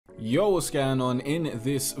Yo, what's going on? In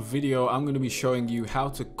this video I'm going to be showing you how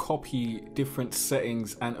to copy different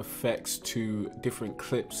settings and effects to different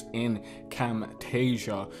clips in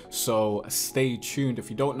Camtasia, so stay tuned.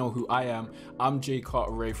 If you don't know who I am, I'm Jay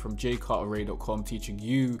Carteret from jcarteret.com, teaching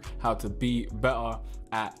you how to be better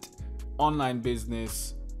at online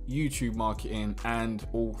business, YouTube marketing, and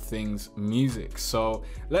all things music. So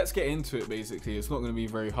let's get into it. Basically, it's not going to be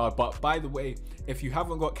very hard, but by the way, if you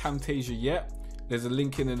haven't got Camtasia yet, there's a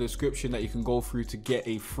link in the description that you can go through to get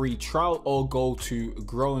a free trial, or go to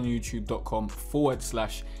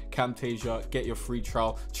growonyoutube.com/Camtasia, get your free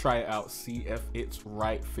trial, try it out, see if it's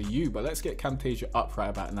right for you. But let's get Camtasia up right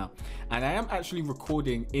about now. And I am actually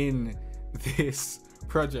recording in this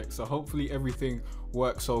project, so hopefully everything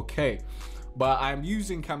works okay. But I'm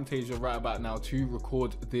using Camtasia right about now to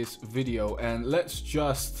record this video, and let's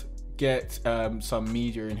just get some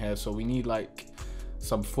media in here. So we need like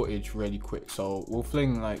some footage really quick, so we'll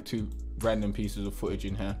fling like 2 random pieces of footage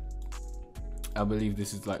in here. I believe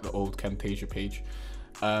this is like the old Camtasia page,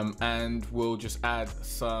 and we'll just add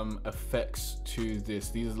some effects to this.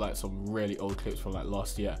 These are like some really old clips from like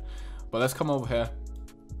last year, but let's come over here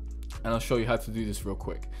and I'll show you how to do this real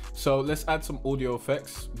quick. So let's add some audio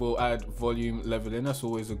effects. We'll add volume leveling. That's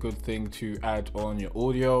always a good thing to add on your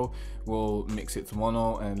audio. We'll mix it to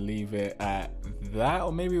mono and leave it at that,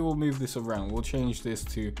 or maybe we'll move this around. We'll change this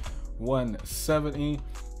to 170,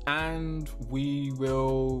 and we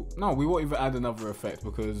won't even add another effect,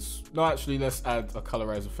 because actually let's add a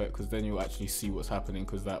colorize effect, because then you'll actually see what's happening,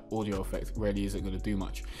 because that audio effect really isn't going to do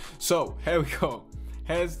much. So here we go.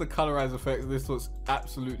 Here's the colorize effect. This looks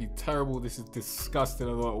absolutely terrible. This is disgusting. I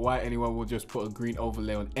don't know why anyone will just put a green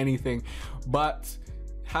overlay on anything. But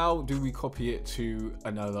how do we copy it to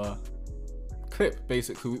another clip?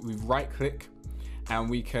 Basically, we right click and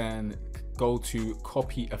we can go to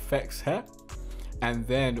copy effects here, and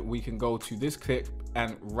then we can go to this clip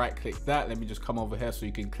and right click that. Let me just come over here so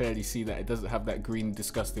you can clearly see that it doesn't have that green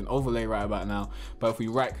disgusting overlay right about now. But if we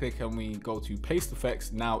right click and we go to paste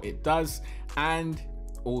effects, now it does, and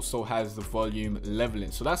also has the volume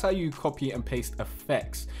leveling. So that's how you copy and paste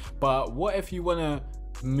effects. But what if you want to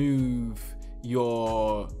move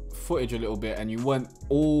your footage a little bit and you want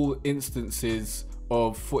all instances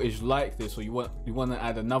of footage like this, or you want to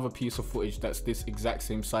add another piece of footage that's this exact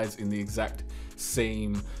same size in the exact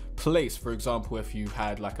same place? For example, if you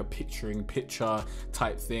had like a picture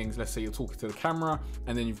type things, let's say you're talking to the camera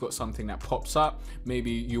and then you've got something that pops up,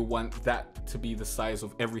 maybe you want that to be the size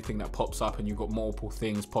of everything that pops up, and you've got multiple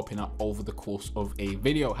things popping up over the course of a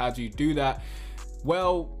video. How do you do that?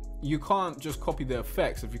 Well, you can't just copy the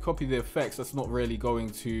effects. If you copy the effects, that's not going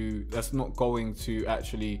to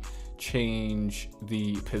actually change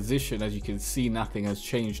the position. As you can see, nothing has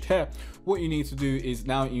changed here. What you need to do is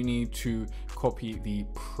now you need to copy the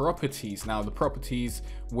properties. Now the properties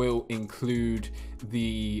will include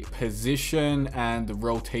the position and the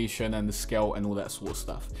rotation and the scale and all that sort of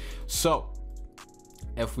stuff. So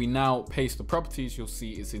if we now paste the properties, you'll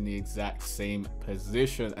see it's in the exact same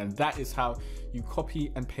position, and that is how you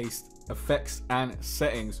copy and paste effects and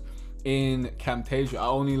settings in Camtasia. I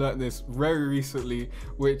only learned this very recently,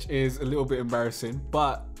 which is a little bit embarrassing,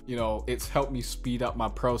 but you know, it's helped me speed up my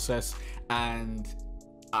process, and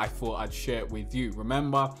I thought I'd share it with you.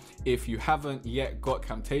 Remember, if you haven't yet got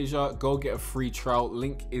Camtasia, go get a free trial.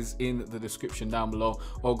 Link is in the description down below,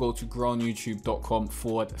 or go to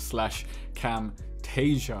growonyoutube.com/Camtasia.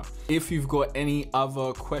 If you've got any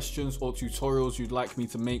other questions or tutorials you'd like me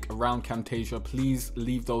to make around Camtasia, please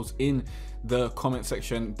leave those in the comment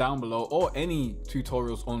section down below, or any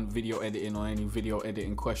tutorials on video editing or any video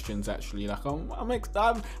editing questions. Actually, like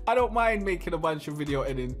I don't mind making a bunch of video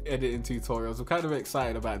editing tutorials. I'm kind of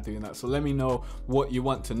excited about doing that, so let me know what you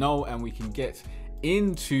want to know and we can get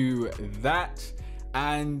into that.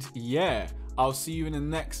 And yeah, I'll see you in the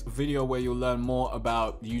next video, where you'll learn more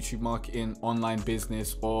about YouTube marketing, online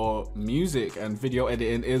business, or music. And video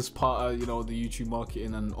editing is part of, you know, the YouTube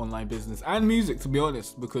marketing and online business and music, to be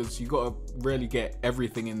honest, because you got to really get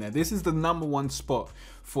everything in there. This is the #1 spot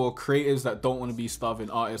for creatives that don't want to be starving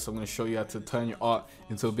artists. I'm going to show you how to turn your art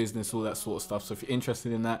into a business, all that sort of stuff. So if you're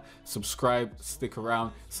interested in that, subscribe, stick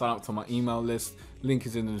around, sign up to my email list. Link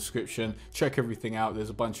is in the description. Check everything out. There's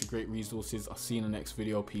a bunch of great resources. I'll see you in the next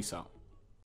video. Peace out.